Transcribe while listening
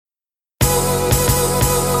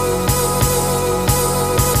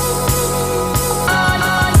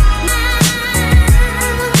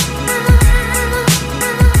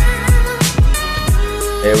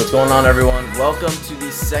going on, everyone? Welcome to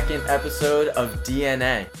the second episode of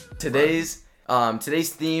DNA. Today's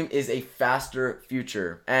theme is a faster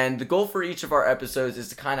future, and the goal for each of our episodes is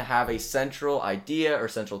to kind of have a central idea or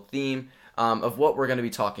central theme of what we're going to be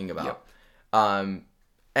talking about. Yep.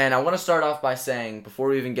 And I want to start off by saying, before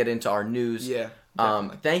we even get into our news,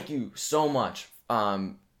 thank you so much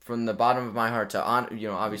from the bottom of my heart to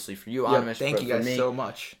obviously for you, Animesh. Thank you guys so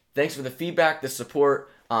much. Thanks for the feedback, the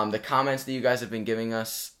support. The comments that you guys have been giving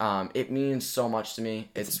us, it means so much to me.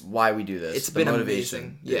 It's why we do this. It's been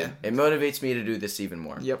amazing. Yeah. It motivates me to do this even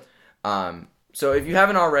more. Yep. So if you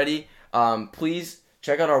haven't already, please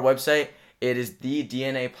check out our website. It is the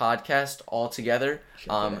DNA Podcast altogether,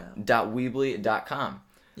 .weebly.com.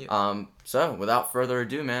 Yep. So without further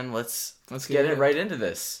ado, man, let's get it right into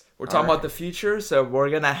this. We're talking about the future, so we're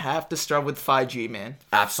going to have to start with 5G, man.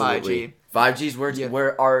 Absolutely. 5G is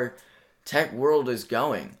where our tech world is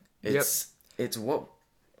going. It's what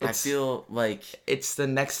I feel like. It's the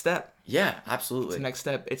next step. Yeah, absolutely. It's the next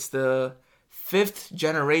step. It's the 5th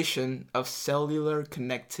generation of cellular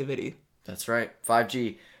connectivity. That's right.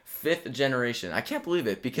 5G, 5th generation. I can't believe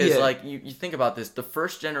it because you think about this. The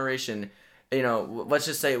first generation, let's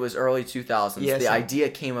just say it was early 2000s. Yeah, the idea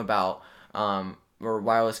came about, or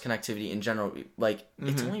wireless connectivity in general.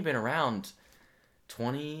 It's only been around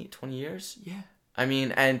 20 years. Yeah. I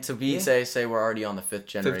mean, and to say we're already on the 5th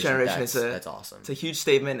generation, that's awesome. It's a huge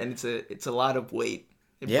statement, and it's a lot of weight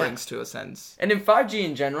it brings to a sense. And in 5G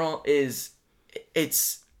in general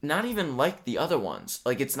it's not even like the other ones.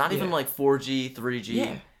 Like, it's not even like 4G, 3G.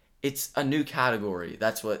 Yeah. It's a new category.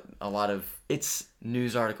 That's what a lot of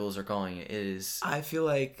news articles are calling it. It is. I feel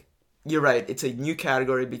like you're right. It's a new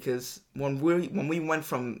category because when we went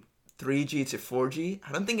from 3G to 4G,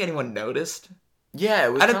 I don't think anyone noticed. Yeah,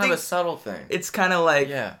 it was kind of a subtle thing. It's kind of like,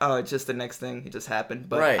 it's just the next thing. It just happened.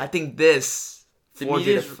 But right. I think this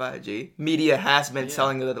 4G to 5G, media has been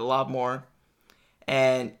selling it a lot more.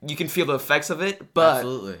 And you can feel the effects of it. But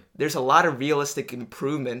absolutely. There's a lot of realistic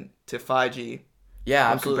improvement to 5G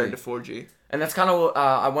compared to 4G. And that's kind of what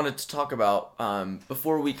I wanted to talk about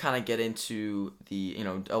before we kind of get into the,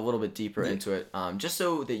 a little bit deeper into it. Just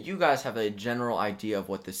so that you guys have a general idea of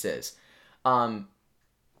what this is.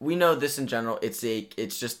 We know this in general. It's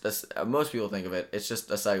just most people think of it. It's just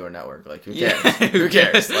a cellular network. Like, who cares? Who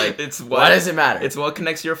cares? Like, why does it matter? It's what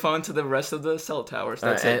connects your phone to the rest of the cell towers.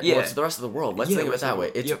 That's it. Well, it's the rest of the world. Let's think of it that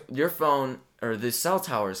way. It's your phone or the cell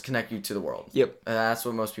towers connect you to the world. Yep. And that's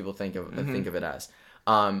what most people think of it as.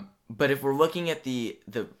 But if we're looking at the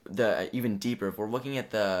even deeper, if we're looking at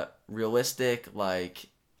the realistic,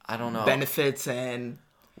 benefits and.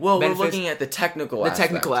 Well, we're looking at the technical aspect. The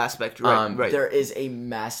technical aspect, right. There is a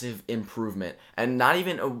massive improvement. And not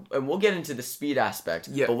even, and we'll get into the speed aspect,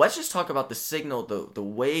 but let's just talk about the signal, the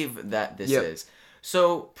wave that this is.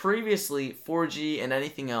 So, previously, 4G and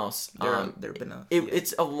anything else,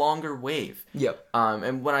 it's a longer wave. Yep.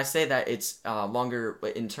 And when I say that, it's longer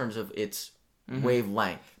in terms of its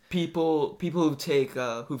wavelength. People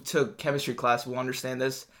who took chemistry class will understand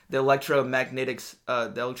this. The electromagnetic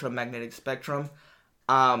spectrum.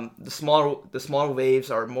 The smaller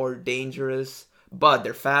waves are more dangerous, but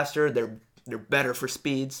they're faster. They're better for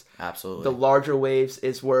speeds. Absolutely. The larger waves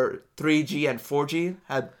is where 3G and 4G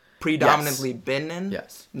had predominantly been in.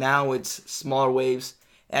 Yes. Now it's smaller waves,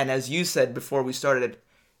 and as you said before we started,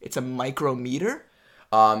 it's a micrometer.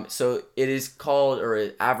 So it is called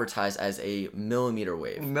or advertised as a millimeter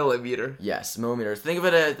wave. Millimeter. Yes, millimeters. Think of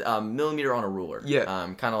it as a millimeter on a ruler. Yeah.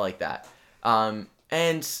 Kind of like that.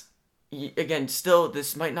 And again, still,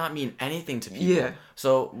 this might not mean anything to people. Yeah.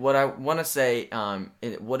 So what I want to say,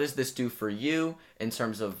 what does this do for you in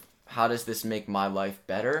terms of how does this make my life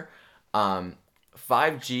better?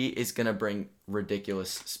 5G is going to bring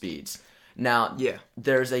ridiculous speeds. Now,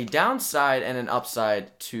 there's a downside and an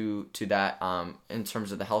upside to that in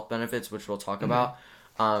terms of the health benefits, which we'll talk about.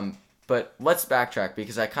 But let's backtrack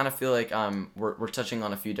because I kind of feel like we're touching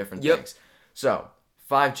on a few different things. So,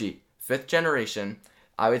 5G, 5th generation.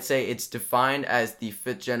 I would say it's defined as the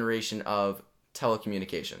 5th generation of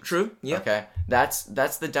telecommunications. True. Yeah. Okay. That's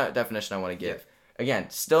the definition I want to give. Again,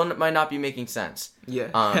 still might not be making sense.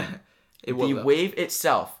 Yeah. The wave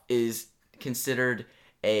itself is considered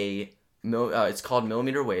it's called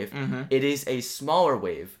millimeter wave. It is a smaller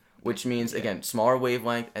wave, which means again smaller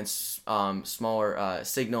wavelength and smaller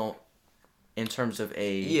signal. In terms of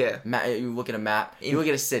you look at a map, you look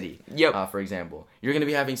at a city, for example. You're going to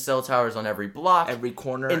be having cell towers on every block. Every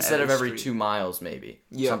corner. Instead of every 2 miles, maybe.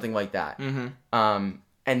 Something like that.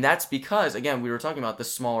 And that's because, again, we were talking about the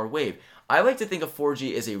smaller wave. I like to think of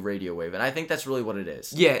 4G as a radio wave, and I think that's really what it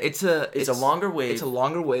is. Yeah, it's a longer wave. It's a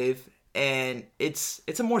longer wave, and it's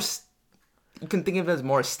a more you can think of it as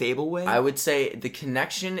more stable way. I would say the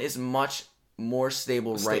connection is much more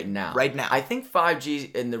stable right now. Right now. I think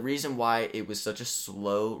 5G, and the reason why it was such a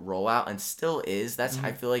slow rollout and still is, that's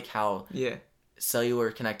I feel like how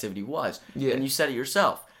cellular connectivity was. Yeah. And you said it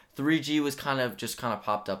yourself. 3G was kind of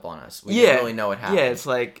popped up on us. We didn't really know what happened. Yeah, it's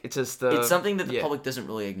like it's just it's something that the public doesn't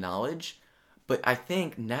really acknowledge. But I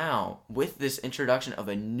think now with this introduction of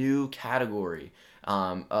a new category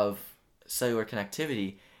of cellular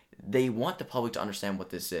connectivity, they want the public to understand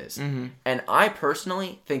what this is. Mm-hmm. And I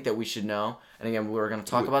personally think that we should know. And again, we're going to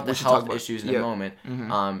talk about the health issues in a moment.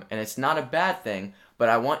 Mm-hmm. And it's not a bad thing, but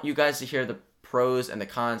I want you guys to hear the pros and the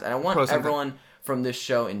cons. And I want everyone from this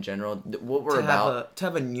show in general, what we're about. To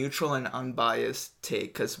have a neutral and unbiased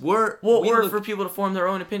take. Because we're for people to form their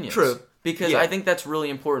own opinions. True. Because I think that's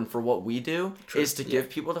really important for what we do, is to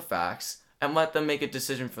give people the facts and let them make a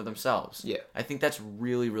decision for themselves. Yeah. I think that's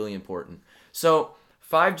really, really important. So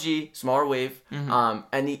 5G, smaller wave,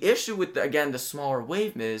 and the issue with, the smaller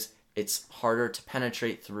wave is it's harder to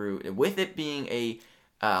penetrate through. With it being a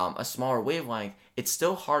smaller wavelength, it's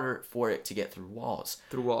still harder for it to get through walls.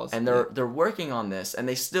 And they're working on this, and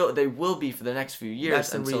they will be for the next few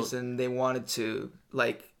years. That's the reason they wanted to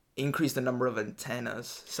increase the number of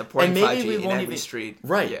antennas supporting 5G in every street.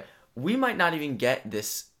 Right. Yeah. We might not even get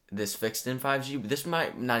this fixed in 5G. This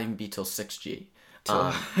might not even be till 6G.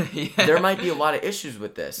 There might be a lot of issues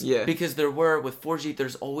with this. Yeah. Because with 4G,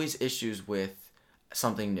 there's always issues with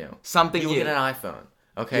something new. Something new. You get an iPhone.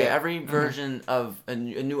 Okay. Yeah. Every version of a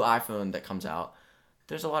new iPhone that comes out,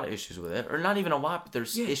 there's a lot of issues with it. Or not even a lot, but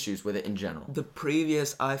there's issues with it in general. The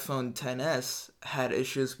previous iPhone XS had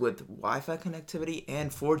issues with Wi-Fi connectivity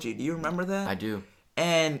and 4G. Do you remember that? I do.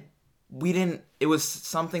 And it was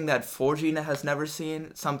something that 4G has never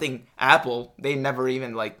seen. Something Apple, they never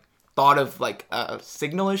even thought of a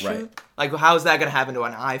signal issue. Right. How is that going to happen to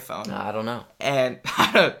an iPhone? I don't know. And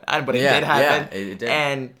but it did happen. Yeah, it did.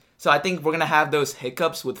 And so I think we're going to have those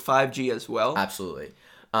hiccups with 5G as well. Absolutely.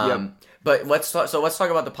 But let's talk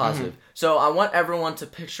about the positive. So I want everyone to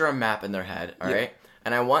picture a map in their head, all right?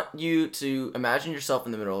 And I want you to imagine yourself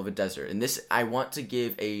in the middle of a desert. And I want to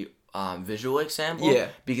give a visual example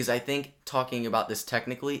because I think talking about this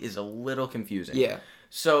technically is a little confusing. Yeah.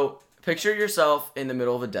 So picture yourself in the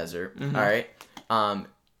middle of a desert, all right?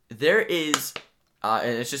 There is,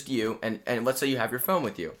 and it's just you, and let's say you have your phone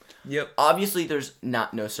with you. Yep. Obviously, there's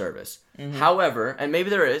no service. However, and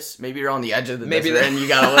maybe there is. Maybe you're on the edge of the desert and you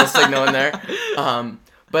got a little signal in there.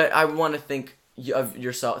 But I want to think of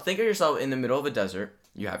yourself. Think of yourself in the middle of a desert.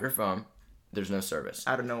 You have your phone. There's no service.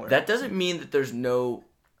 Out of nowhere. That doesn't mean that there's no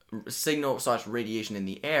signal/radiation in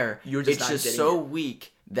the air. It's just so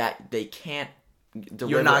weak that they can't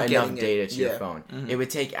deliver enough data to your phone. It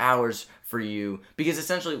would take hours for you, because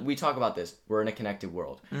essentially we talk about this. We're in a connected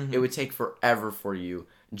world. It would take forever for you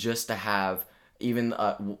just to have even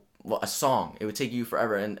a song. It would take you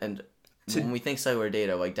forever, and when we think cellular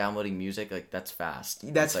data, downloading music, that's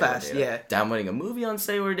fast. That's fast, data. yeah. Downloading a movie on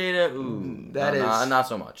cellular data, not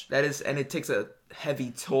so much. That is, and it takes a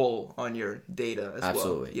heavy toll on your data as well.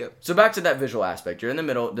 Absolutely. Yep. So back to that visual aspect. You're in the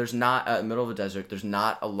middle. There's not middle of a desert. There's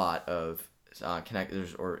not a lot of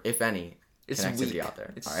connectors, or if any, connectivity out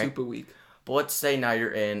there. It's super weak. But let's say now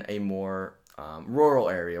you're in a more rural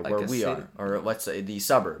area where we are, or let's say the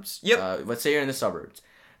suburbs. Yep. Let's say you're in the suburbs,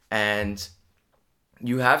 and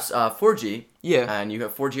you have 4G. Yeah. And you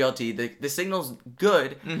have 4G LTE. The signal's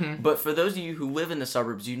good, but for those of you who live in the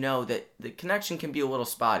suburbs, you know that the connection can be a little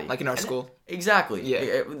spotty. Like in our school. Exactly.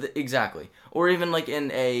 Yeah. Exactly. Or even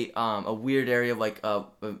in a weird area,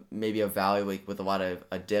 maybe a valley with a lot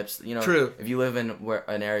of dips. True. If you live in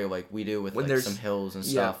an area like we do with some hills and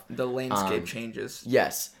stuff. The landscape changes.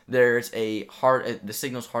 Yes. There's the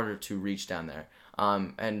signal's harder to reach down there.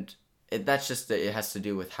 And that's just it has to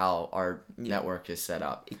do with how our network is set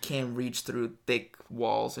up. It can't reach through thick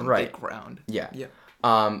walls and thick ground. Yeah. Yeah.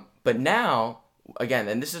 But now, again,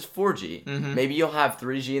 and this is 4G. Maybe you'll have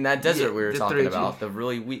 3G in that desert we were talking 3G. about. The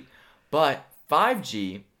really weak. But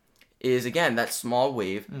 5G is, again, that small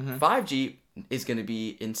wave. 5G is going to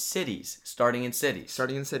be in cities, starting in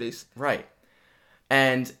cities. Right.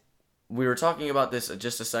 And we were talking about this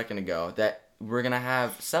just a second ago, that we're going to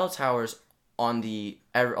have cell towers on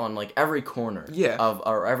every corner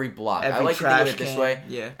or every block. I like to think of it this way.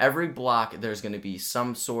 Yeah. Every block there's going to be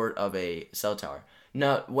some sort of a cell tower.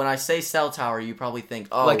 Now, when I say cell tower, you probably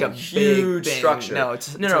think, like a huge structure. No,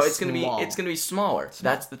 it's going to be smaller.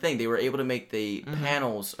 That's the thing. They were able to make the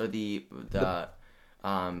panels or the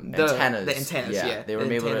antennas. The antennas, yeah. They were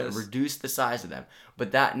able to reduce the size of them,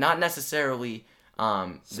 but that not necessarily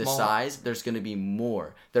the size, there's going to be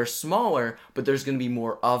more. They're smaller, but there's going to be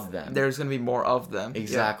more of them. There's going to be more of them.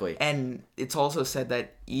 Exactly. Yeah. And it's also said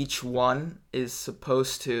that each one is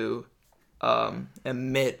supposed to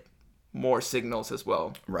emit more signals as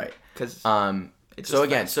well. Right. Because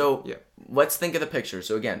let's think of the picture.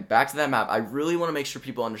 So again, back to that map. I really want to make sure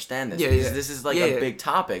people understand this because this is like a big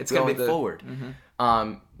topic going forward.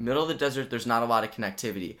 Middle of the desert, there's not a lot of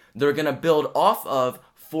connectivity. They're going to build off of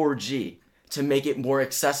 4G to make it more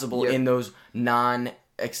accessible in those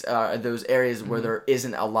those areas where there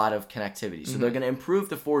isn't a lot of connectivity. So they're going to improve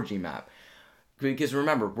the 4G map. Because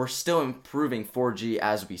remember, we're still improving 4G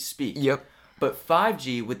as we speak. Yep. But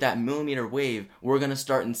 5G, with that millimeter wave, we're going to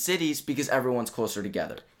start in cities because everyone's closer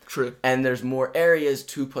together. True. And there's more areas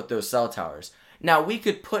to put those cell towers. Now, we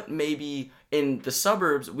could put maybe in the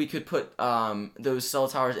suburbs, we could put those cell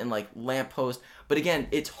towers in like lampposts. But again,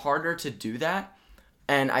 it's harder to do that.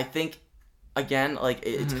 And I think, again, like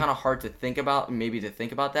it's kind of hard to think about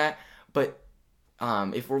that. But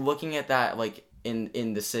if we're looking at that like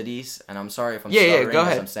in the cities, and I'm sorry if I'm stuttering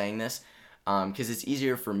as I'm saying this, because it's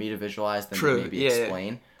easier for me to visualize than to maybe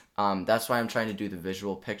explain. That's why I'm trying to do the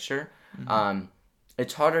visual picture.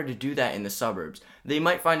 It's harder to do that in the suburbs. They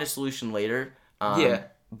might find a solution later.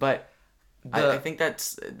 But I think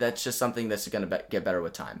that's just something that's going to get better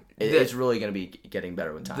with time. It's really going to be getting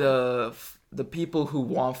better with time. The people who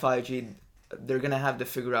want 5G, they're going to have to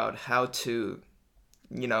figure out how to,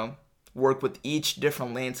 work with each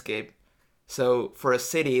different landscape. So for a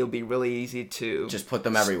city, it'll be really easy to just put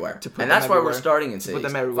them everywhere. And that's why we're starting in cities.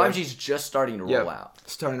 5G's just starting to roll out.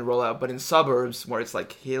 Starting to roll out. But in suburbs, where it's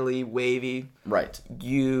like hilly, wavy, right?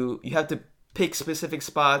 You have to pick specific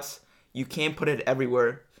spots. You can't put it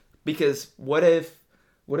everywhere, because what if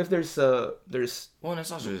there's well, and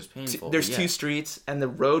it's also just painful. There's two streets and the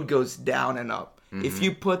road goes down and up. If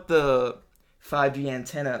you put the 5G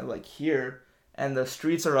antenna like here and the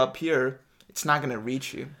streets are up here, it's not going to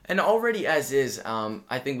reach you. And already as is,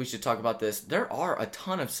 I think we should talk about this. There are a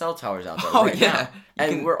ton of cell towers out there now.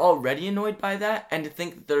 And we're already annoyed by that. And to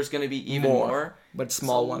think that there's going to be even more. But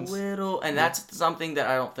small ones. And that's something that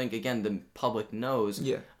I don't think, again, the public knows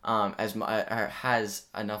has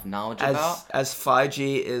enough knowledge about. As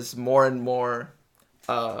 5G is more and more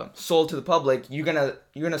sold to the public, you're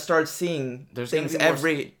gonna start seeing things as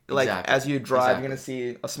you drive. You're gonna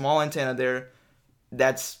see a small antenna there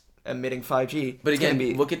that's emitting 5G. But again,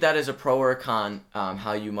 look at that as a pro or a con,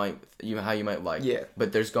 how you might like. Yeah.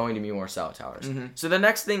 But there's going to be more cell towers. So the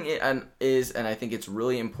next thing is, and I think it's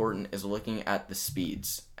really important, is looking at the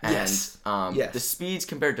speeds. And the speeds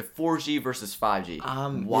compared to 4G versus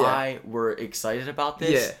 5G. Why we're excited about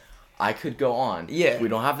this? Yeah. I could go on. Yeah. We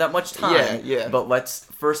don't have that much time. But let's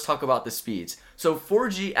first talk about the speeds. So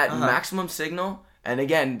 4G at maximum signal, and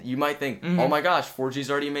again, you might think, oh my gosh, 4G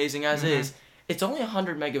is already amazing as is. It's only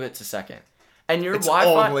 100 megabits a second. And your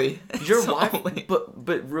Wi-Fi...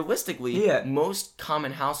 But realistically, most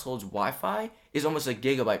common households' Wi-Fi is almost a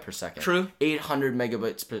gigabyte per second. True. 800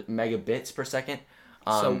 megabits per second.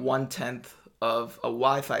 So 1/10 of a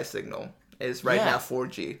Wi-Fi signal is now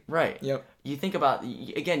 4G. Right. Yep. You think about,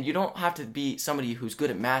 again, you don't have to be somebody who's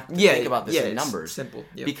good at math to think about this in numbers. It's simple.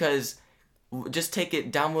 Yep. Because just take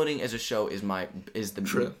it, downloading as a show is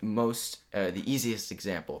the easiest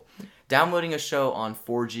example. Downloading a show on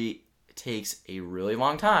 4G takes a really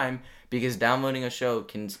long time, because downloading a show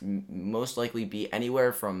can most likely be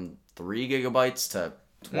anywhere from 3 gigabytes to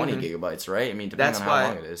 20 gigabytes, right? I mean, depending on how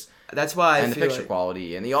long it is. That's why and the picture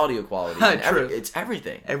quality and the audio quality. And it's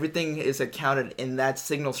everything. Everything is accounted in that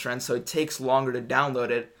signal strength, so it takes longer to download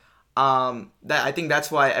it. I think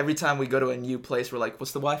that's why every time we go to a new place, we're like,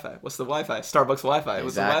 "What's the Wi-Fi? What's the Wi-Fi? Starbucks Wi-Fi?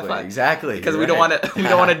 What's the Wi-Fi?" Exactly. Because we don't want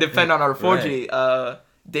to depend on our 4G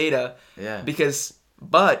data. Yeah.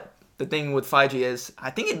 But the thing with 5G is,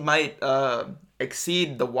 I think it might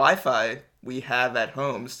exceed the Wi-Fi we have at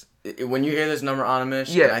homes. When you hear this number,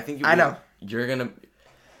 Animish, I think you're gonna.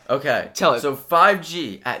 Okay. Tell it. So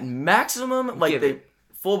 5G at maximum,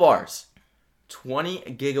 full bars,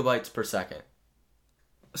 20 gigabytes per second.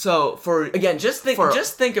 So just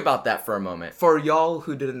think about that for a moment. For y'all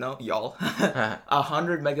who didn't know,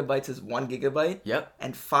 100 megabytes is 1 gigabyte. Yep.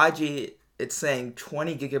 And 5G, it's saying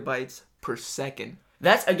 20 gigabytes per second.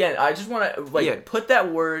 That's, again, I just want to put that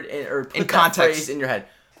word in context, phrase in your head.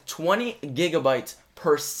 20 gigabytes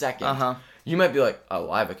per second. You might be like, oh,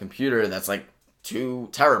 I have a computer that's like 2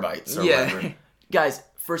 terabytes or whatever. Guys,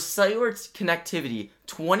 for cellular connectivity,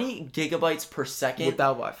 20 gigabytes per second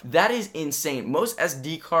without Wi-Fi. That is insane. Most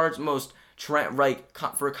SD cards, most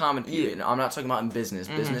for common people. Yeah. No, I'm not talking about in business.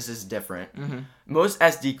 Business is different. Most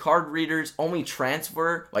SD card readers only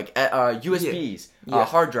transfer like USBs,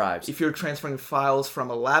 hard drives. If you're transferring files from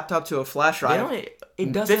a laptop to a flash drive,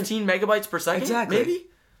 it doesn't 15 megabytes per second. Exactly. Maybe.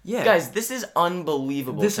 Yeah. Guys, this is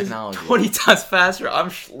unbelievable technology. Is 20 times faster. I'm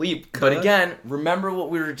sleep. But again, remember what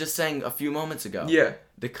we were just saying a few moments ago. Yeah.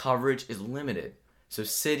 The coverage is limited. So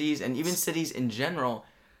cities, and even cities in general,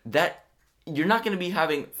 that you're not going to be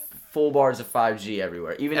having full bars of 5G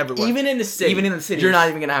everywhere. Even in the city. Even in the cities. You're not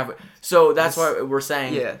even going to have it. So that's why we're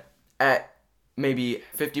saying at maybe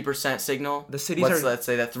 50% signal. The cities let's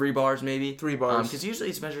say that 3 bars maybe. 3 bars. Because usually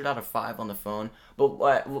it's measured out of 5 on the phone.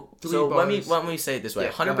 But so bars. let me say it this way.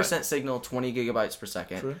 Yeah, 100% signal, 20 gigabytes per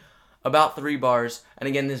second. True. About 3 bars. And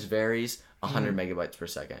again, this varies. 100 megabytes per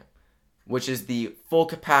second. Which is the full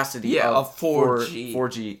capacity of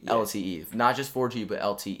 4G LTE. Not just 4G, but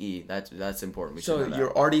LTE. That's important. So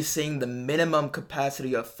you're already seeing the minimum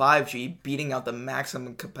capacity of 5G beating out the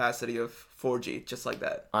maximum capacity of 4G, just like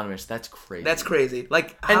that. Honest, that's crazy. That's crazy.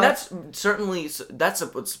 And that's certainly,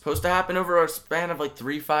 what's supposed to happen over a span of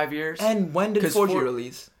 3-5 years. And when did 4G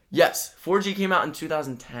release? Yes, 4G came out in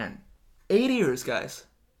 2010. 8 years, guys.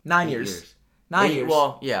 9 years. 9 years.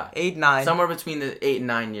 Well, yeah. 8, 9. Somewhere between the 8 and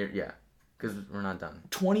 9 years, yeah. Because we're not done.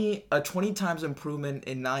 20 times improvement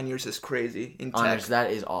in 9 years is crazy in tech. Honest, that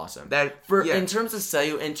is awesome. In terms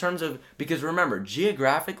of because remember,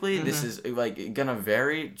 geographically, this is gonna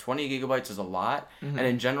vary. 20 gigabytes is a lot, and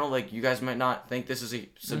in general, you guys might not think this is a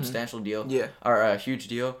substantial deal, or a huge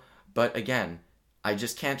deal. But again, I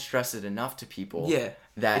just can't stress it enough to people.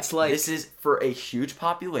 That it's this is for a huge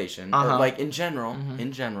population. Or in general,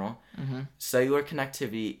 cellular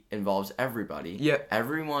connectivity involves everybody.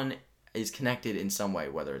 Everyone is connected in some way,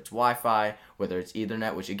 whether it's Wi-Fi, whether it's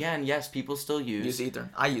Ethernet, which again, yes, people still use. Ethernet.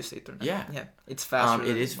 I use Ethernet. Yeah. It's faster.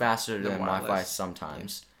 It is faster than Wi-Fi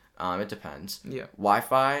sometimes. It depends. Yeah.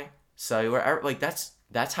 Wi-Fi, cellular,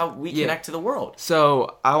 that's how we connect to the world.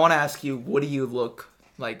 So I want to ask you, what do you look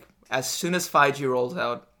like as soon as 5G rolls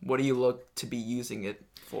out? What do you look to be using it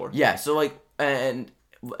for? Yeah. So and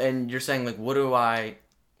you're saying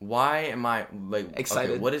why am I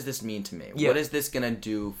excited? Okay, what does this mean to me? What is this gonna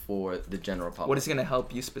do for the general public? What is it gonna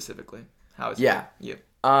help you specifically? How is it?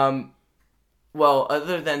 Well,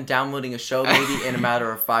 other than downloading a show maybe in a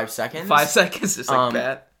matter of 5 seconds. 5 seconds is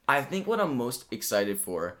that. I think what I'm most excited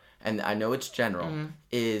for, and I know it's general,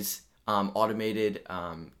 is automated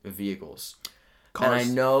vehicles. Cars. And I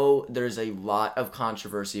know there's a lot of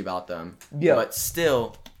controversy about them. Yeah. But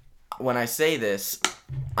still, when I say this,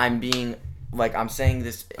 I'm saying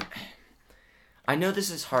this. I know this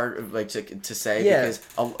is hard, to say because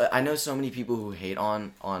I know so many people who hate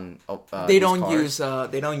on they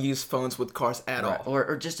don't use phones with cars at all,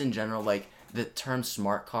 or just in general, the term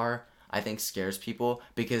smart car. I think scares people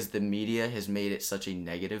because the media has made it such a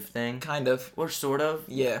negative thing. Kind of, or sort of.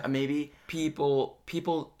 Yeah, maybe people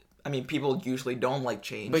usually don't like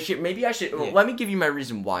change. But maybe I should. Let me give you my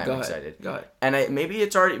reason why I'm excited. Go ahead. And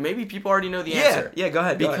maybe people already know the answer. Yeah, go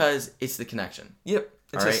ahead. Because it's the connection. Yep.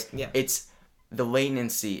 It's the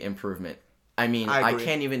latency improvement. I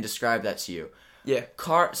can't even describe that to you. Yeah.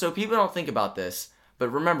 So people don't think about this, but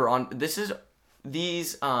remember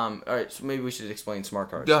these all right, so maybe we should explain smart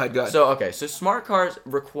cars. Go ahead. So smart cars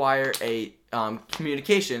require a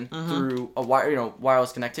communication through a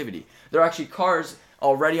wireless connectivity. There are actually cars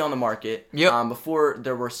already on the market. Yep. Before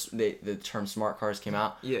there were the term smart cars came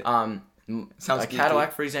out. Yeah. Sounds a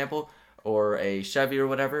Cadillac, for example, or a Chevy or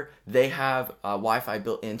whatever, they have Wi-Fi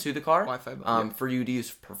built into the car. For you to use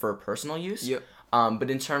for personal use. Yep. But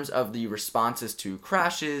in terms of the responses to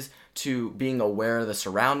crashes, to being aware of the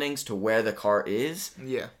surroundings, to where the car is,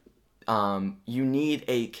 you need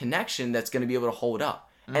a connection that's going to be able to hold up.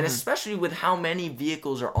 And especially with how many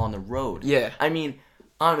vehicles are on the road. Yeah.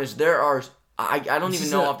 Honest, there are... I don't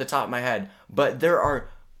even know off the top of my head, but there are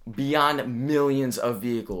beyond millions of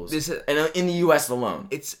vehicles in the U.S. alone.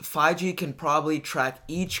 5G can probably track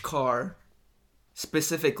each car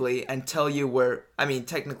specifically and tell you where.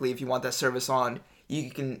 Technically, if you want that service on,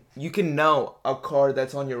 you can know a car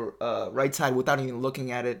that's on your right side without even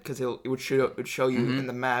looking at it because it would show you in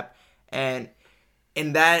the map. And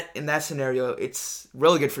in that scenario, it's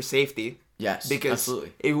really good for safety. Yes, because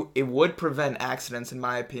absolutely. It would prevent accidents, in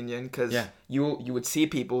my opinion, because you would see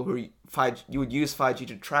people who you would use 5G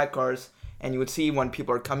to track cars, and you would see when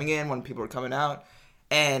people are coming in, when people are coming out,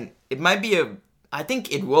 and it might be I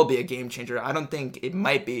think it will be a game changer. I don't think it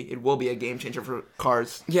might be. It will be a game changer for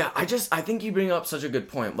cars. Yeah, I think you bring up such a good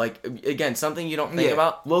point. Again, something you don't think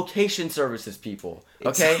about, location services, people.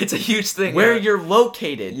 Okay, it's a huge thing. Where you're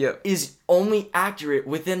located is only accurate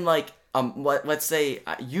within let's say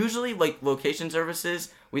usually like location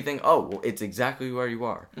services, we think, oh, well, it's exactly where you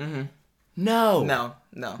are. Mm-hmm.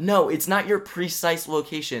 No, it's not your precise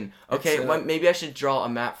location. Okay, maybe I should draw a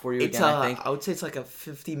map for you again. I think I would say it's like a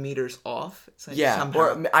 50 meters off. It's like yeah,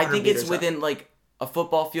 or I think it's within like a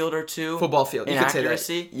football field or two. Football field, in you could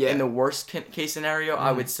accuracy. Say that. Yeah. In the worst case scenario,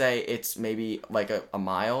 I would say it's maybe like a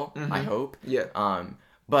mile. I hope. Yeah.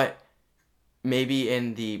 But maybe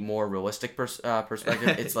in the more realistic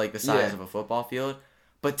perspective, it's like the size of a football field.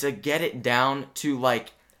 But to get it down to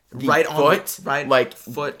like the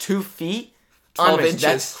foot, 2 feet, 12 inches.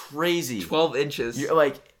 That's crazy. 12 inches. You're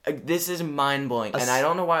like, this is mind blowing, and I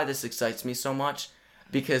don't know why this excites me so much,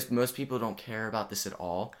 because most people don't care about this at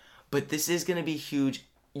all. But this is going to be huge.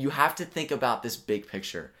 You have to think about this big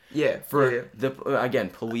picture. Yeah. For the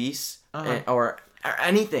police or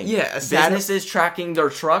anything. Yeah. Businesses tracking their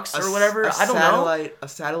trucks or whatever. I don't know. A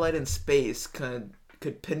satellite in space could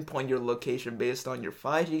pinpoint your location based on your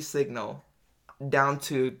 5G signal down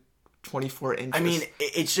to 24 inches. I mean,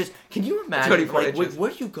 it's just, can you imagine, like, where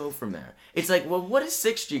do you go from there? It's like, well, what is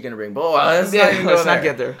 6G going to bring? But let's not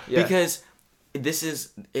get there. Yeah. Because this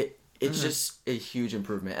is, it's just a huge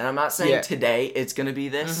improvement. And I'm not saying today it's going to be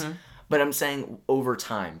this, but I'm saying over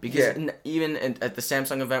time. Because even at the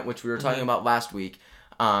Samsung event, which we were talking about last week,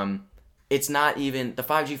 it's not even, the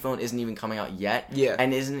 5G phone isn't even coming out yet. Yeah.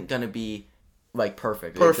 And isn't going to be, like,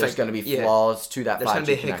 perfect. There's going to be flaws to that 5G connection. There's going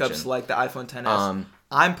to be hiccups like the iPhone XS.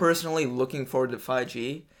 I'm personally looking forward to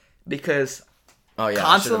 5G because... Oh, yeah,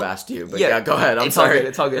 I should have asked you. But yeah, go ahead. I'm sorry.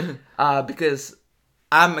 It's all good. Because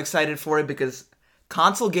I'm excited for it because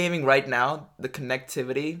console gaming right now, the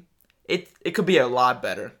connectivity, it could be a lot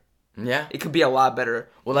better. Yeah. It could be a lot better.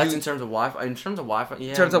 Well, that's in terms of Wi-Fi. In terms of Wi-Fi,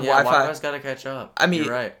 Wi-Fi's got to catch up. I mean,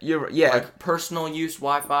 you're right. Yeah. Like personal use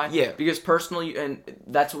Wi-Fi. Yeah. Because and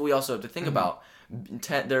that's what we also have to think about.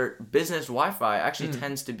 Their business Wi-Fi actually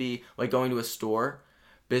tends to be like going to a store.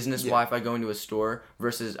 Business Wi-Fi going to a store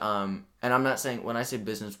versus and I'm not saying, when I say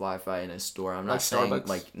business Wi-Fi in a store, I'm not like saying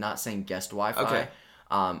Starbucks? not saying guest Wi-Fi. Okay.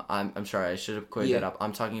 I'm sorry, I should have cleared that up.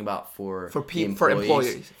 I'm talking about for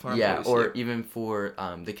employees. Or even for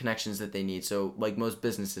the connections that they need. So like most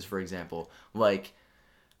businesses, for example, like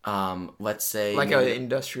let's say like an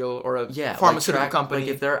industrial or a pharmaceutical company.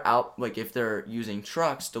 Like if they're using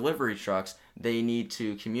delivery trucks, they need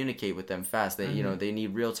to communicate with them fast. They they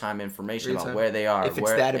need real-time information about where they are. If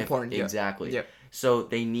it's that important. Exactly. Yeah. So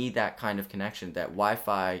they need that kind of connection, that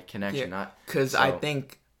Wi-Fi connection. Not because I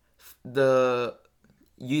think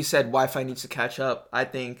you said Wi-Fi needs to catch up. I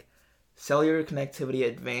think cellular connectivity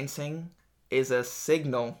advancing is a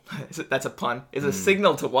signal. That's a pun. Is a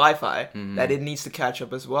signal to Wi-Fi that it needs to catch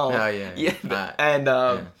up as well. Oh yeah.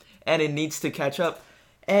 And it needs to catch up.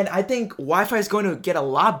 And I think Wi-Fi is going to get a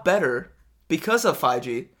lot better because of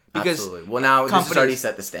 5G. Because absolutely. Well, now this has already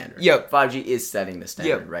set the standard. Yep. 5G is setting the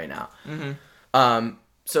standard right now.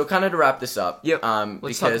 So kind of to wrap this up. Yep.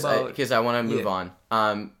 Because I want to move on.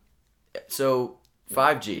 So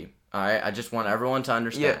 5G. All right. I just want everyone to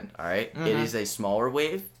understand. All right. It is a smaller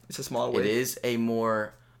wave. It's a smaller wave. It is a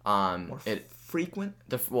more frequent.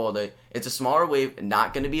 It's a smaller wave,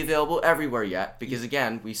 not going to be available everywhere yet because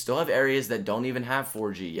again, we still have areas that don't even have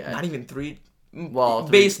 4G yet. Not even 3. Well,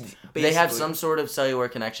 they have some sort of cellular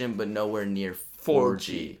connection, but nowhere near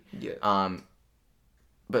 4G. Yeah.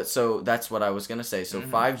 But so that's what I was gonna say. So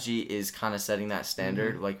 5G is kind of setting that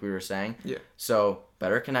standard, like we were saying. Yeah. So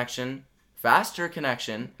better connection, faster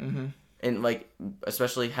connection. In like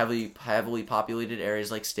especially heavily populated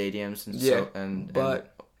areas like stadiums and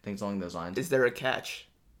things along those lines. Is there a catch?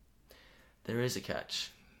 There is a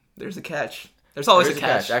catch. There's a catch. There's always a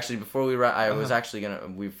catch. Actually, before we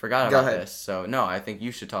we forgot about this. So no, I think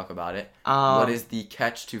you should talk about it. What is the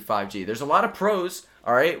catch to 5G? There's a lot of pros.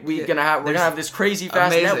 All right, we're gonna have this crazy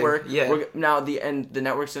fast network. Yeah. Now the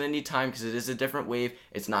network's gonna need time because it is a different wave.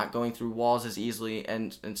 It's not going through walls as easily,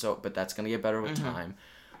 but that's gonna get better with time.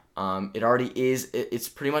 It already is. It's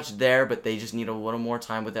pretty much there, but they just need a little more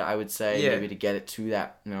time with it. I would say maybe to get it to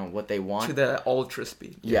that, what they want, to the ultra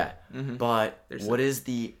speed. Yeah. But you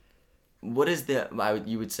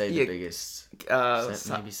would say the biggest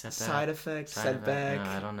side effect, setback?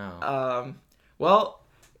 I don't know. Well,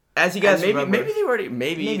 as you guys remember,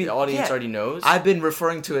 maybe the audience already knows. I've been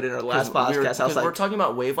referring to it in our last podcast. Because we're talking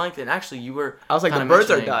about wavelength, and actually you were. I was like, the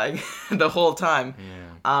birds are dying the whole time.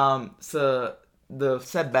 Yeah. So the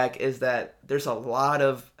setback is that there's a lot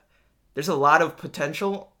of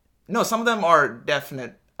potential. No, some of them are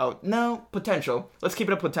definite Oh, no, potential. Let's keep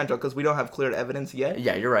it a potential because we don't have clear evidence yet.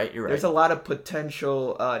 Yeah, you're right. There's a lot of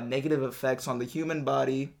potential negative effects on the human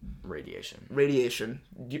body. Radiation.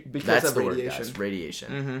 Because That's of the radiation. word, guys.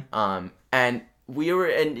 Radiation. Mm-hmm. And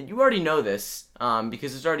you already know this,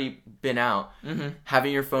 because it's already been out. Mm-hmm.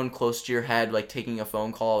 Having your phone close to your head, like taking a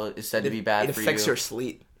phone call, is said to be bad for you. It affects your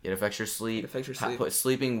sleep. It affects your sleep.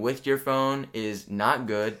 Sleeping with your phone is not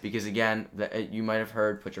good because, again, you might have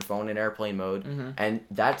heard, put your phone in airplane mode. Mm-hmm. And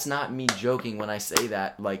that's not me joking when I say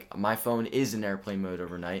that. Like, my phone is in airplane mode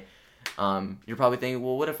overnight. You're probably thinking,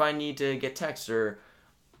 well, what if I need to get text? Or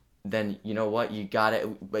then, you know what? You got it.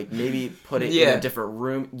 Like, maybe put it in a different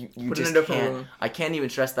room. You put just it in a different can't. room. I can't even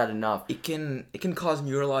stress that enough. It can cause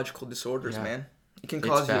neurological disorders, man. It can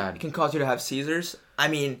bad. It can cause you to have seizures. I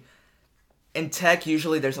mean, in tech,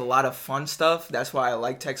 usually there's a lot of fun stuff. That's why I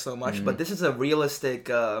like tech so much. Mm-hmm. But this is a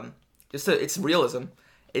realistic. It's realism.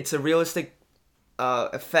 It's a realistic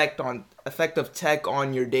effect of tech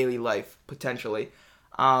on your daily life potentially.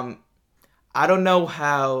 I don't know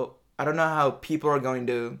how people are going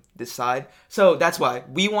to decide. So that's why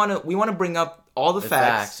we want to bring up all the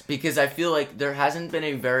facts because I feel like there hasn't been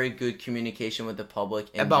a very good communication with the public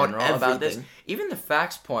in general about this. Even the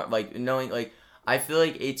facts point, like knowing, like I feel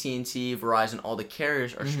like AT&T, Verizon, all the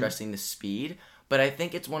carriers are stressing the speed, but I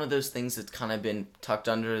think it's one of those things that's kind of been tucked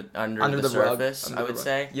under the surface. I would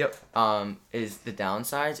say. Yep. Is the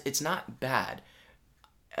downsides? It's not bad.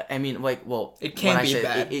 I mean, like, well, it can be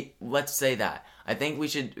bad. Let's say that. I think we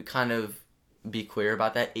should kind of be clear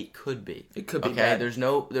about that. It could be. It could be okay. Bad. There's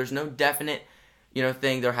no definite,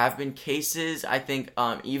 thing. There have been cases. I think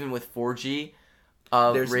even with 4G,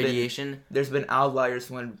 radiation. There's been outliers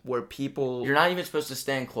where people. You're not even supposed to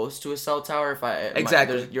stand close to a cell tower.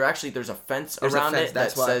 Exactly. There's a fence around it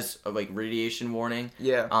that says like radiation warning.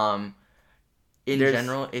 Yeah. In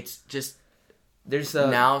general, it's just.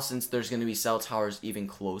 Now, since there's going to be cell towers even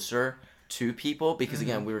closer to people, because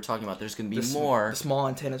again, we were talking about there's going to be more. The small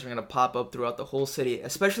antennas are going to pop up throughout the whole city.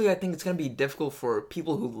 Especially, I think it's going to be difficult for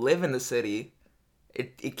people who live in the city.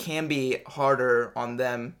 It can be harder on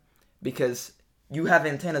them because you have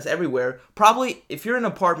antennas everywhere. Probably, if you're in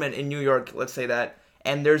an apartment in New York, let's say that,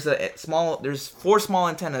 and there's 4 small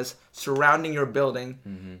antennas surrounding your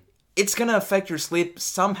building, it's going to affect your sleep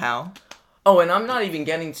somehow. Oh, and I'm not even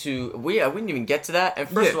getting to... We didn't even get to that. And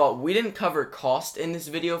first of all, we didn't cover cost in this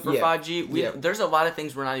video for 5G. There's a lot of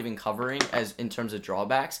things we're not even covering as in terms of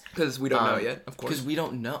drawbacks. Because we don't know yet, of course. Because we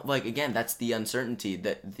don't know. Like, again, that's the uncertainty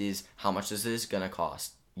that how much is this going to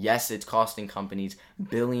cost? Yes, it's costing companies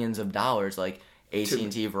billions of dollars, like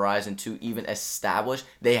AT&T, Verizon, to even establish.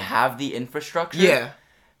 They have the infrastructure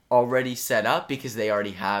already set up because they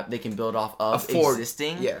can build off of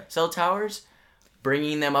existing cell towers.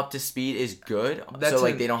 Bringing them up to speed is good,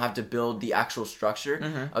 they don't have to build the actual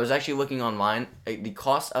structure. I was actually looking online. The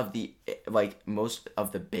cost of most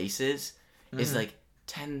of the bases is like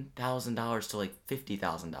 $10,000 to like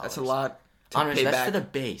 $50,000. That's a lot. That's for the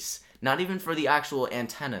base, not even for the actual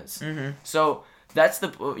antennas. So that's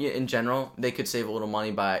in general, they could save a little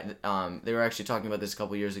money by. They were actually talking about this a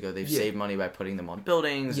couple years ago. They've saved money by putting them on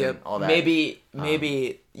buildings and all that. Maybe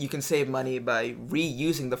you can save money by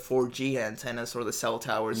reusing the 4G antennas or the cell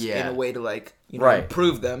towers in a way to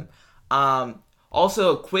improve them.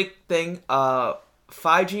 Also, a quick thing: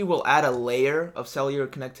 5G will add a layer of cellular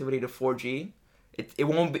connectivity to 4G. It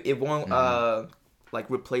won't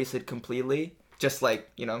replace it completely. Just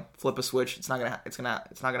flip a switch. It's not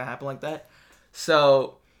gonna happen like that.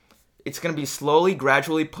 So, it's going to be slowly,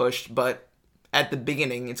 gradually pushed, but at the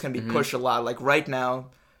beginning, it's going to be pushed a lot. Like, right now,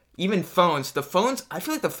 even I feel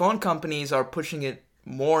like the phone companies are pushing it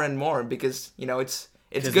more and more because, it's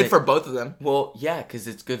good for both of them. Well, yeah, because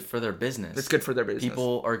it's good for their business. It's good for their business.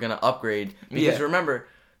 People are going to upgrade. Because remember,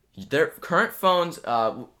 their current phones...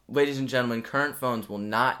 ladies and gentlemen, current phones will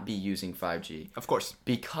not be using 5G. Of course.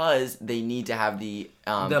 Because they need to have the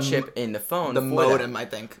chip in the phone. The modem, I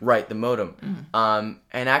think. Right, the modem. And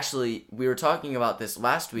actually, we were talking about this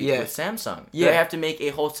last week with Samsung. Yeah. They have to make a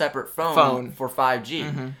whole separate phone for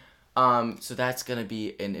 5G. So that's going to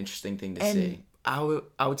be an interesting thing to see. I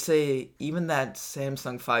would say, even that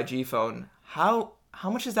Samsung 5G phone, how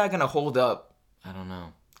much is that going to hold up? I don't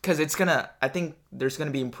know. Because I think there's going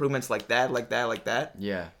to be improvements like that.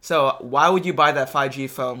 Yeah. So why would you buy that 5G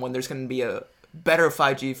phone when there's going to be a better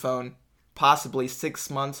 5G phone possibly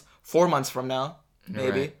 4 months from now,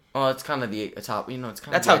 maybe? Right. Well, it's kind of the top, it's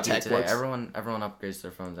kind That's of how tech today. works. Everyone upgrades their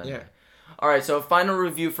phones anyway. All right, so final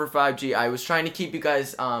review for 5G. I was trying to keep you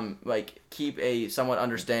guys keep a somewhat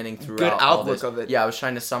understanding throughout Good all outlook this. of it. Yeah, I was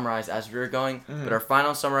trying to summarize as we were going. But our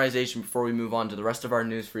final summarization before we move on to the rest of our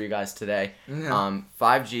news for you guys today.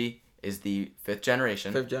 5G is the fifth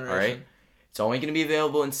generation. Fifth generation. All right. It's only going to be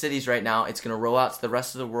available in cities right now. It's going to roll out to the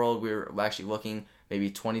rest of the world. We're actually looking maybe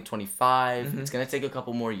 2025. It's going to take a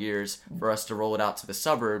couple more years for us to roll it out to the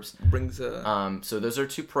suburbs. So those are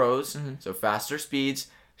two pros. So faster speeds.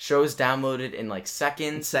 Shows downloaded in like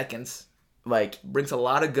seconds. Like brings a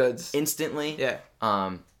lot of goods instantly. Yeah.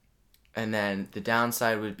 And then the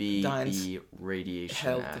downside would be the radiation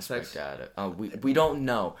health aspect effects. at it. We don't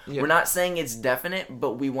know. Yeah. We're not saying it's definite,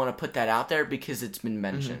 but we want to put that out there because it's been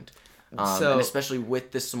mentioned. So, and especially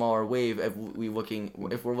with the smaller wave, if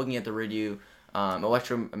we're looking at the radio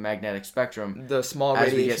electromagnetic spectrum, the small as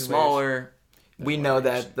radiation we get smaller, waves, we know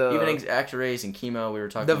that even X-rays and chemo we were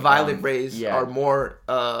talking the about, violet rays are more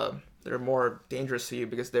they're more dangerous to you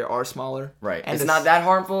because they are smaller. Right. And it's not that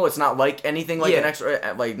harmful. It's not like anything like an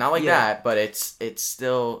X-ray, not like that, but it's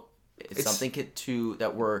still something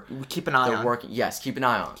that we're keep an eye on. Yes, keep an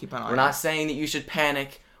eye on. We're not saying that you should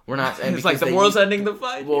panic. We're not saying it's like the world's ending the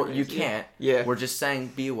fight. Well, you can't. Yeah. We're just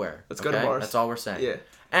saying be aware. Let's go to Mars. That's all we're saying. Yeah.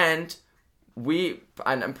 And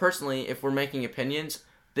and personally, if we're making opinions,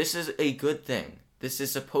 this is a good thing. This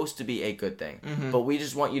is supposed to be a good thing. But we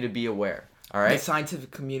just want you to be aware. All right. The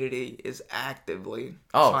scientific community is actively.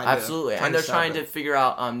 Absolutely, and they're trying to figure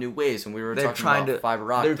out new ways. And we were talking about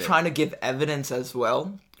fiber optic. They're trying to give evidence as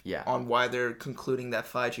well. Yeah. On why they're concluding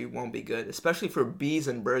that 5G won't be good, especially for bees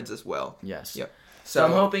and birds as well. Yes. Yep. So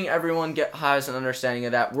I'm hoping everyone has an understanding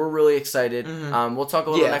of that. We're really excited. We'll talk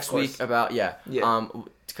a little next week about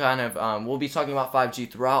we'll be talking about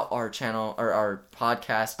 5G throughout our channel or our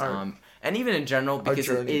podcast. And even in general, because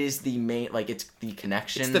it is the main, it's the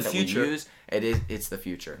connection that we use. It's the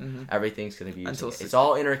future. Everything's going to be using it. It's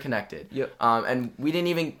all interconnected. Yep. And we didn't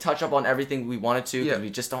even touch up on everything we wanted to because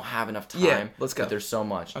we just don't have enough time. Yeah, let's go. But there's so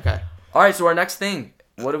much. Okay. All right, so our next thing.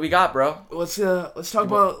 What do we got, bro? Let's talk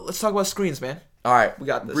about screens, man. All right. We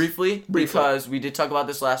got this. Briefly, because we did talk about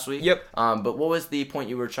this last week. Yep. But what was the point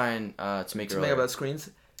you were trying to make earlier? Make about screens?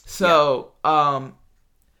 So,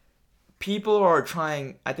 people are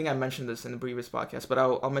trying, I think I mentioned this in the previous podcast, but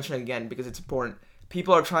I'll mention it again because it's important.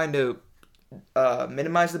 People are trying to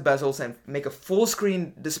minimize the bezels and make a full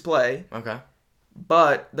screen display. Okay.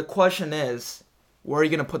 But the question is, where are you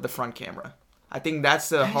going to put the front camera? I think that's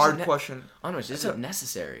the hard question. Honestly, is it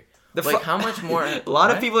necessary? How much more? A lot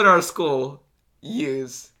of people in our school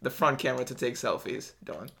use the front camera to take selfies,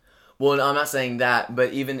 Dylan. Well, I'm not saying that,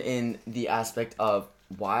 but even in the aspect of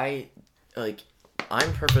why,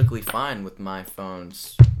 I'm perfectly fine with my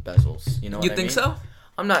phone's bezels. You know what I mean? You think so?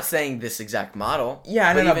 I'm not saying this exact model. Yeah,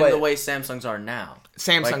 I know. But even the way Samsungs are now.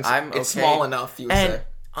 Samsung's, it's small enough, you would say.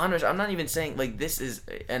 Honestly, I'm not even saying this is,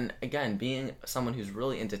 and again, being someone who's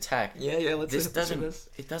really into tech. Yeah.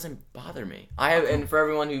 It doesn't bother me. And for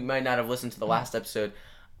everyone who might not have listened to the last episode,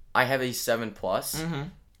 I have a 7 Plus.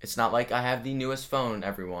 It's not like I have the newest phone,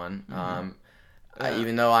 everyone.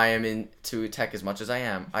 Even though I am into tech as much as I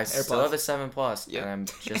am, I still have a 7 Plus, and I'm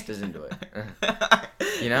just as into it.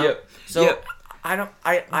 You know? Yep. So yep. I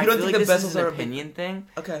feel like this is an opinion thing.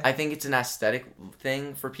 Okay. I think it's an aesthetic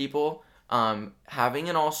thing for people. Having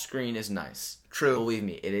an all screen is nice. True. Believe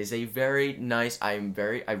me, it is a very nice. I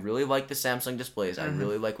really like the Samsung displays. I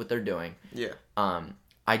really like what they're doing. Yeah. I'm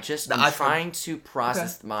trying to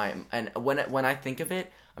process and when I think of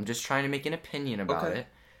it, I'm just trying to make an opinion about it.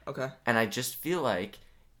 Okay. And I just feel like,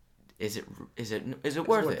 is it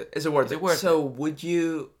worth it? Is it worth it? So what do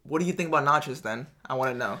you think about notches then? I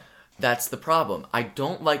want to know. That's the problem. I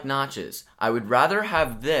don't like notches. I would rather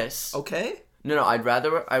have this. Okay. No,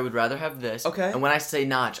 I would rather have this. Okay. And when I say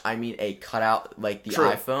notch, I mean a cutout like the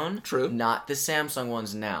iPhone. True. Not the Samsung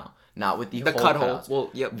ones now. Not with the cut hole. Well,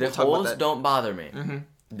 yep. The holes don't bother me.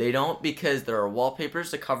 They don't because there are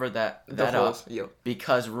wallpapers to cover that holes, up. Yep.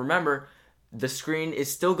 Because remember, the screen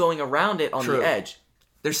is still going around it on the edge.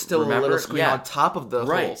 There's still a little screen on top of the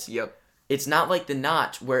holes. Yep. It's not like the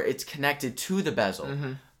notch where it's connected to the bezel.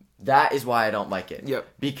 That is why I don't like it. Yep.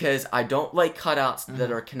 Because I don't like cutouts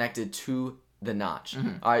that are connected to the notch.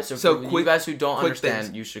 All right, so for you guys who don't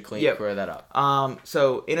understand, you should clear that up.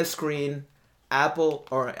 So in a screen, Apple,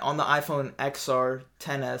 or on the iPhone XR,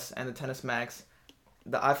 10s, and the 10s Max,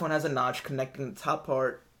 the iPhone has a notch connecting the top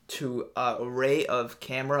part to an array of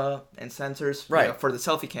camera and sensors for the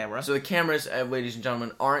selfie camera. So the cameras, ladies and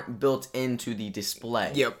gentlemen, aren't built into the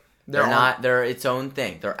display. Yep. They're its own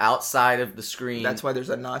thing. They're outside of the screen. That's why there's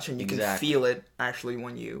a notch, and you can feel it actually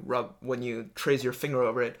when you trace your finger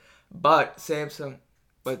over it. But Samsung,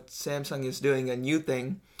 but Samsung is doing a new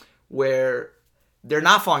thing where they're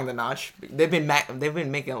not following the notch. They've been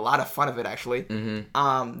making a lot of fun of it actually.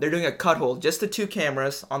 They're doing a cut hole, just the two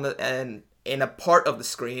cameras on the and in a part of the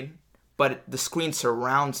screen, but the screen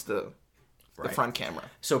surrounds the front camera.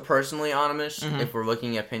 So personally, Animush, if we're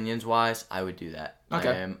looking at opinions wise, I would do that.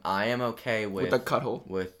 Okay. I am okay with the cut hole.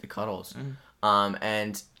 With the cut holes.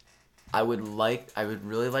 And I would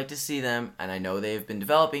really like to see them, and I know they've been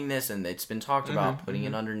developing this, and it's been talked about putting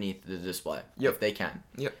it underneath the display if they can.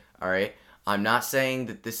 Yep. All right. I'm not saying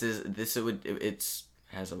that it's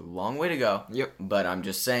has a long way to go. Yep. But I'm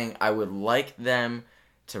just saying I would like them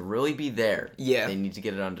to really be there. Yeah. They need to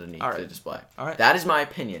get it underneath the display. All right. That is my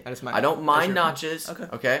opinion. I don't mind notches.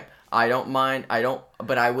 Okay. I don't mind.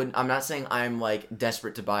 But I'm not saying I'm like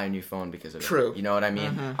desperate to buy a new phone because of True. it. You know what I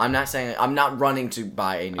mean? I'm not saying I'm not running to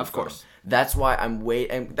buy a new phone. Of course. That's why I'm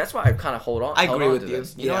and that's why I kind of hold on. I agree with to you.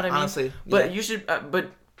 This. You know what I mean? Honestly. But you should.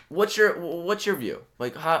 But what's your view?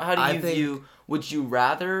 Like how do you view? Would you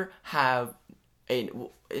rather have in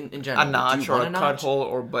general a notch or a notch? cut hole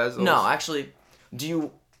or bezels? No, actually,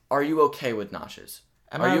 are you okay with notches?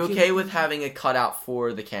 Are you okay with having a cutout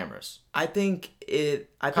for the cameras? I think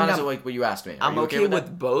kind of like what you asked me. I'm okay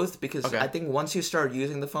with both because Okay. I think once you start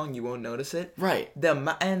using the phone, you won't notice it. Right. The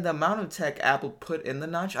amount of tech Apple put in the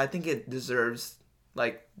notch, I think it deserves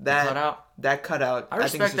like that cutout? That cutout. I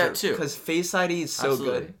respect that too because Face ID is so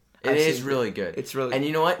Absolutely. good. It is really good. It's really And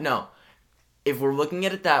you know what? No. If we're looking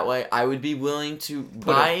at it that way, I would be willing to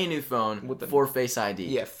buy a new phone for Face ID.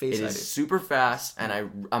 Yeah, Face ID. It is super fast,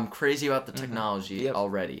 and I'm crazy about the technology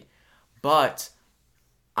already. But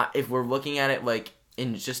if we're looking at it like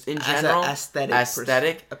in general,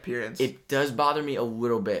 aesthetic appearance, it does bother me a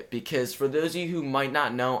little bit because for those of you who might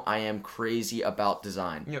not know, I am crazy about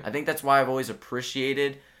design. Yep. I think that's why I've always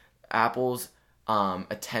appreciated Apple's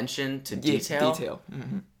attention to detail.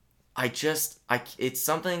 It's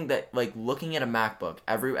something that like looking at a MacBook,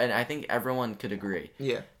 and I think everyone could agree.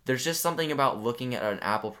 Yeah. There's just something about looking at an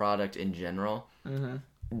Apple product in general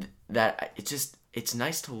that it's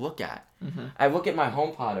nice to look at. I look at my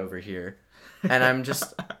HomePod over here, and I'm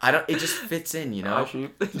just it just fits in, you know.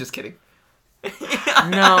 Just kidding.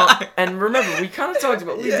 No, and remember we did talk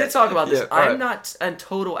about this. Yeah, I'm not a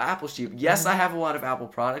total Apple sheep. Yes, I have a lot of Apple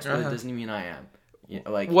products, but it doesn't mean I am. You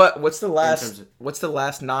know, like what's the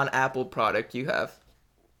last non-Apple product you have?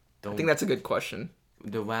 I think that's a good question.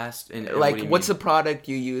 The last what's the product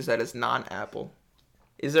you use that is non-Apple?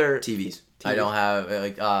 Is there TVs? I don't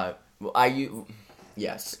have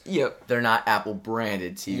yes. Yep. They're not Apple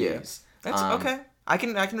branded TVs. Yeah. That's okay. I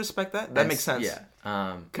can respect that. That makes sense.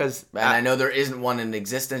 Yeah. Because I know there isn't one in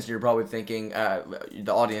existence. You're probably thinking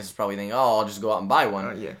the audience is probably thinking, "Oh, I'll just go out and buy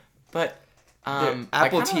one." Yeah. But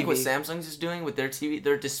Apple TV, like what Samsung's is doing with their TV,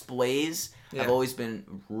 their displays have always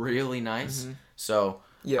been really nice. So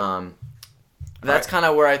that's kind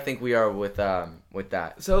of where I think we are with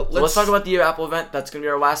that. So let's talk about the Apple event. That's gonna be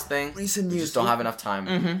our last thing. Recent news. We just don't have enough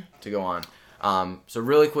time to go on. So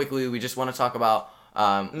really quickly, we just want to talk about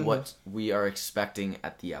what we are expecting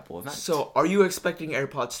at the Apple event. So are you expecting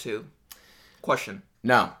AirPods 2? Question.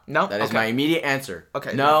 No. No? That is my immediate answer.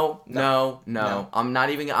 Okay. No. I'm not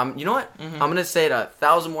even... you know what? I'm going to say it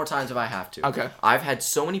 1,000 more times if I have to. Okay. I've had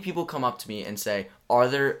so many people come up to me and say, are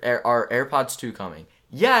AirPods 2 coming?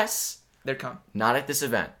 Yes. They're coming. Not at this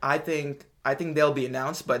event. I think they'll be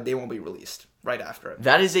announced, but they won't be released right after it.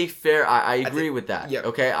 That is a fair... I agree with that. Yeah.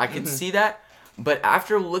 Okay? I can see that. But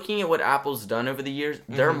after looking at what Apple's done over the years,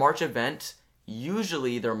 their March event...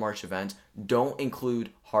 Usually their March events don't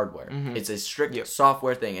include hardware. It's a strict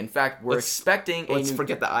software thing. In fact, we're expecting Let's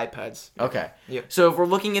forget the iPads. Okay. Yep. So if we're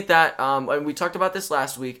looking at that, and we talked about this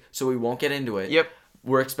last week, so we won't get into it. Yep.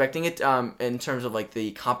 We're expecting it in terms of like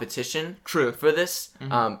the competition True. for this,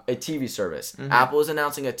 a TV service. Apple is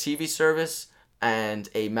announcing a TV service and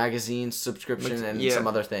a magazine subscription and some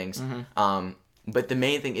other things. But the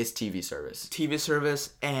main thing is TV service. TV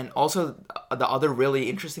service, and also the other really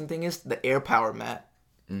interesting thing is the AirPower mat.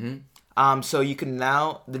 So you can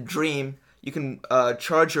now, you can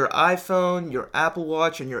charge your iPhone, your Apple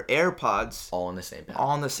Watch, and your AirPods all on the same pad. All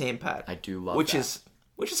on the same pad. I do love which that.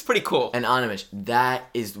 Which is pretty cool. And Animush, that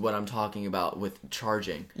is what I'm talking about with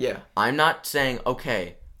charging. Yeah. I'm not saying,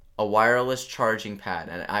 okay, a wireless charging pad,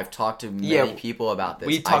 and I've talked to many people about this.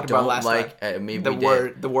 We talked about last time. Maybe the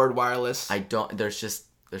word wireless. There's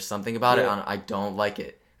something about it. I don't like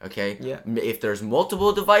it. Okay. Yeah. If there's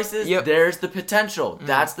multiple devices, there's the potential.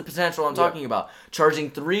 That's the potential I'm talking about.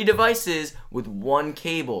 Charging 3 devices with one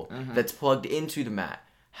cable that's plugged into the mat.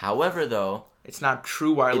 However, though, It's not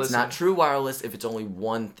true wireless. It's not true wireless if it's only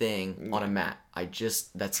one thing on a mat. That's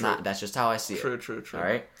just how I see it. True. All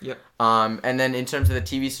right. Yep. And then in terms of the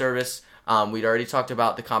TV service, we'd already talked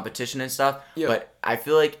about the competition and stuff. Yep. But I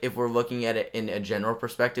feel like if we're looking at it in a general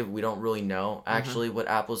perspective, we don't really know actually what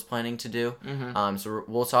Apple's planning to do. So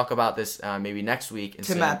we'll talk about this maybe next week.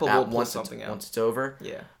 Tim Apple will pull something out once it's over.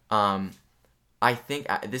 Yeah. I think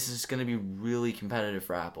this is going to be really competitive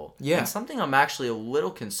for Apple. Yeah. And something I'm actually a little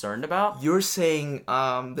concerned about. You're saying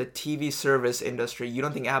the TV service industry, you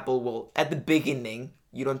don't think Apple will, at the beginning,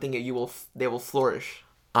 you don't think they will flourish?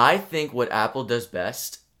 I think what Apple does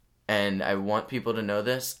best, and I want people to know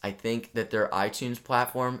this, I think that their iTunes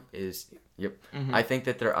platform is... Yep. I think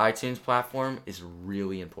that their iTunes platform is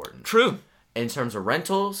really important. True. In terms of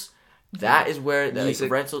rentals... That is where the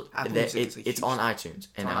rental. It's on iTunes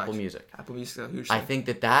and Apple Music. Apple Music is a huge I thing.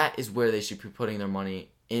 think that is where they should be putting their money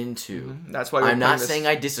into. That's why I'm not saying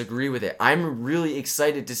I disagree with it. I'm really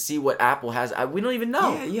excited to see what Apple has. We don't even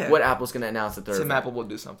know what Apple's going to announce at their Tim event. Apple will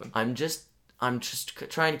do something. I'm just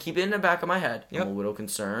trying to keep it in the back of my head. Yep. I'm a little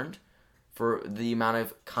concerned for the amount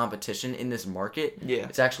of competition in this market. Yeah.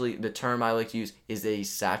 It's actually, the term I like to use is a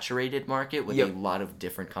saturated market with a lot of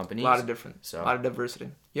different companies. A lot of diversity.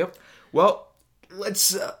 Yep. Well,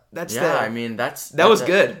 let's. I mean, that was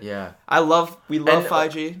good. Yeah. We love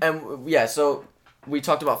 5G. And yeah, so we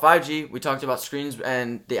talked about 5G. We talked about screens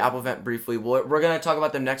and the Apple event briefly. We're going to talk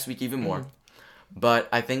about them next week even more. But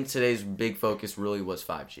I think today's big focus really was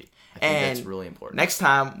 5G. I think that's really important. Next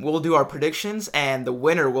time, we'll do our predictions, and the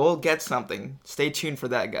winner will get something. Stay tuned for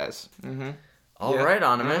that, guys. All right,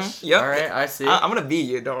 Animesh. Yep. All right, I see. I'm going to beat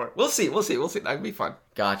you. Don't worry. We'll see. That'll be fun.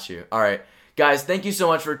 Got you. All right. Guys, thank you so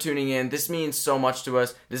much for tuning in. This means so much to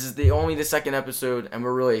us. This is only the second episode, and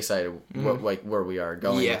we're really excited where we are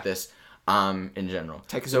going with this in general.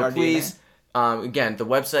 So please, again, the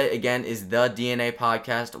website again is the DNA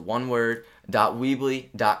Podcast, one word,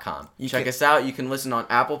 .weebly.com. Check us out. You can listen on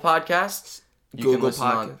Apple Podcasts, Google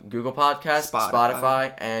Podcasts,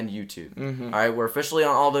 Spotify, and YouTube. All right, we're officially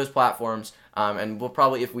on all those platforms. And we'll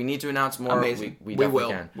probably, if we need to announce more, we definitely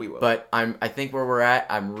can. We will. But I think where we're at,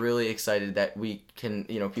 I'm really excited that we can,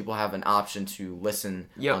 people have an option to listen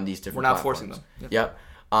on these different platforms. We're not forcing them.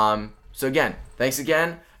 Yep. So again, thanks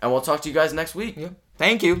again, and we'll talk to you guys next week. Yep.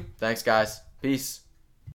 Thank you. Thanks, guys. Peace.